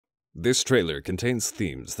This trailer contains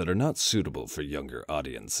themes that are not suitable for younger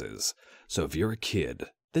audiences, so if you're a kid,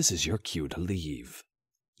 this is your cue to leave.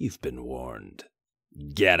 You've been warned.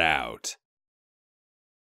 Get out!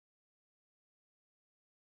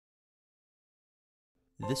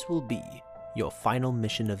 This will be your final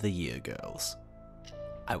mission of the year, girls.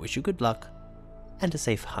 I wish you good luck, and a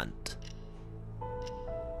safe hunt.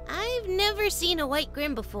 I've never seen a white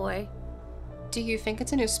Grim before. Do you think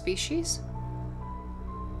it's a new species?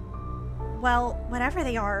 Well, whatever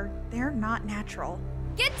they are, they're not natural.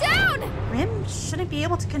 Get down! Grim shouldn't be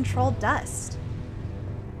able to control dust.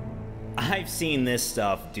 I've seen this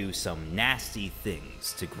stuff do some nasty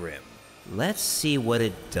things to Grim. Let's see what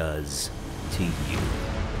it does to you.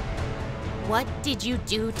 What did you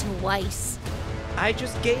do to Weiss? I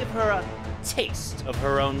just gave her a taste of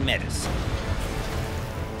her own medicine.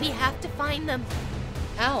 We have to find them.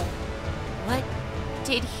 How? What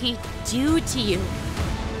did he do to you?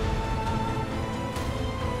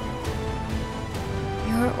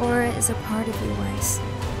 Your aura is a part of you, Weiss.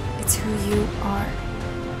 It's who you are.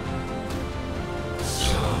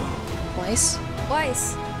 Weiss?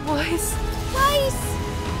 Weiss! Weiss! Weiss!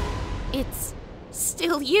 It's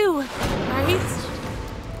still you, right?